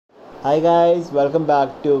Hi guys, welcome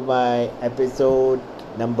back to my episode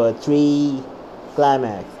number 3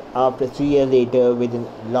 Climax. After 3 years later, with a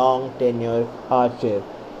long tenure, hardship,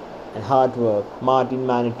 and hard work, Martin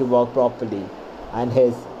managed to walk properly, and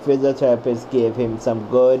his physiotherapist gave him some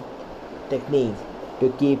good techniques to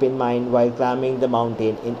keep in mind while climbing the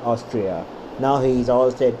mountain in Austria. Now he is all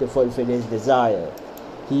set to fulfill his desire.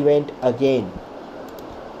 He went again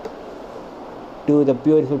to the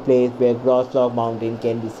beautiful place where Grosslock Mountain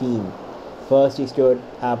can be seen. First, he stood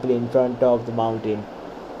happily in front of the mountain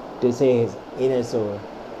to say his inner soul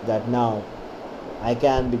that now I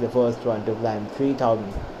can be the first one to climb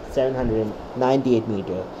 3,798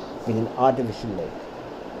 meters with an artificial leg.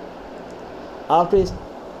 After his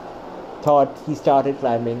thought, he started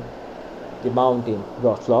climbing the mountain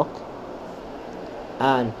Grosslock,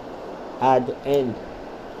 and at the end,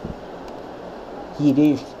 he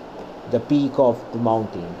reached the peak of the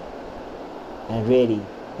mountain, and really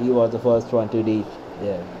he was the first one to reach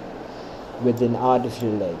there with an artificial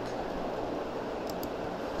leg.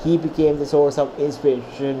 He became the source of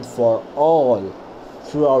inspiration for all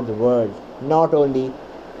throughout the world. Not only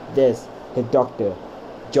this, his doctor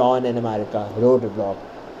John in America wrote a blog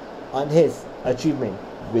on his achievement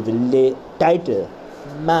with the title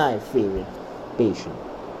My Favorite Patient.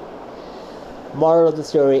 Moral of the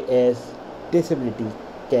story is disability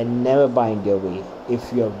can never bind your way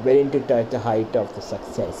if you are willing to touch the height of the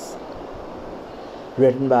success.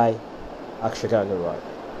 Written by Akshata Agarwal.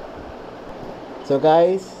 So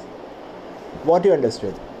guys, what you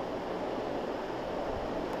understood?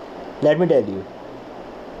 Let me tell you.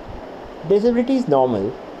 Disability is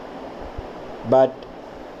normal, but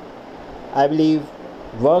I believe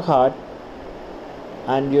work hard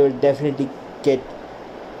and you'll definitely get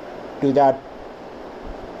to that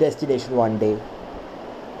destination one day.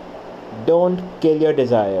 Don't kill your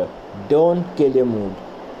desire. Don't kill your mood.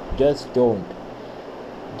 Just don't.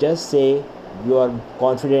 Just say you are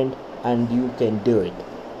confident and you can do it.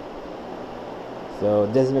 So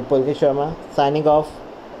this is me Pulkesh Sharma signing off.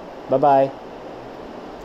 Bye bye.